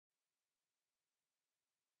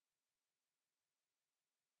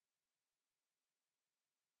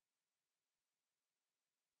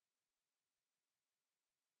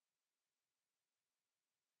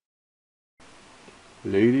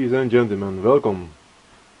Ladies and gentlemen, welcome.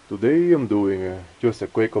 Today I'm doing just a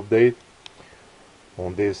quick update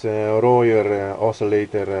on this Royer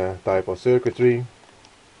oscillator type of circuitry.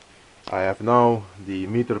 I have now the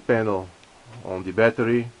meter panel on the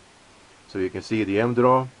battery, so you can see the M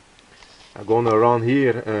draw. I'm gonna run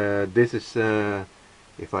here, this is,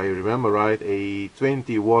 if I remember right, a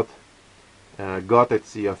 20 watt gutted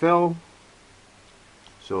CFL.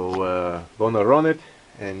 So gonna run it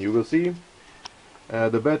and you will see.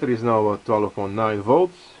 The battery is now at 12.9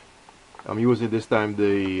 volts. I'm using this time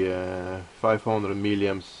the 500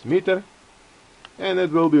 milliamps meter, and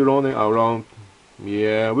it will be running around,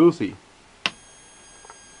 yeah, we'll see.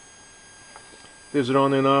 It is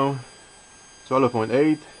running now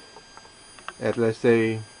 12.8 at, let's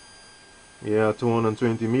say, yeah,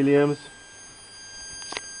 220 milliamps.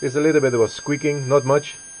 There's a little bit of a squeaking, not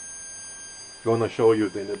much. Gonna show you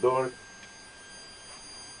it in the dark.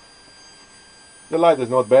 The light is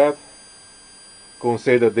not bad.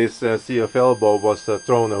 Consider this CFL bulb was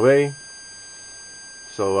thrown away,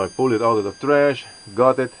 so I pulled it out of the trash,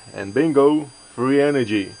 got it, and bingo, free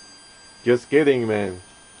energy. Just kidding, man.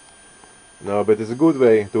 No, but it's a good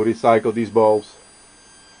way to recycle these bulbs.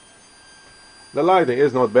 The lighting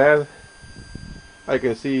is not bad. I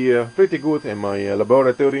can see pretty good in my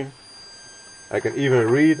laboratory. I can even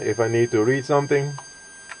read if I need to read something.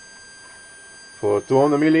 For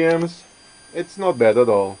 200 milliamps, it's not bad at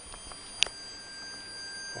all.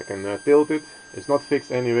 I can tilt it. It's not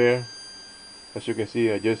fixed anywhere. As you can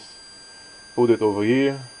see, I just put it over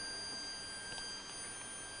here.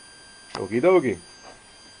 Okie dokie.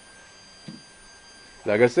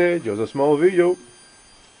 Like I said, just a small video.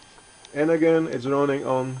 And again, it's running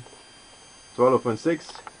on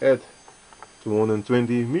 12.6 at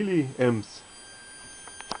 220 milliamps.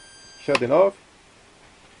 Shut it off.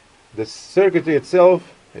 The circuitry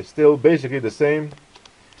itself is still basically the same.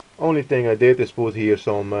 Only thing I did is put here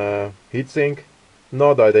some heatsink.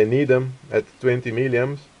 Not that I need them at 20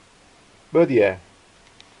 milliamps, but yeah.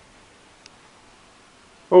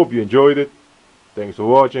 Hope you enjoyed it. Thanks for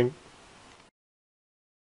watching.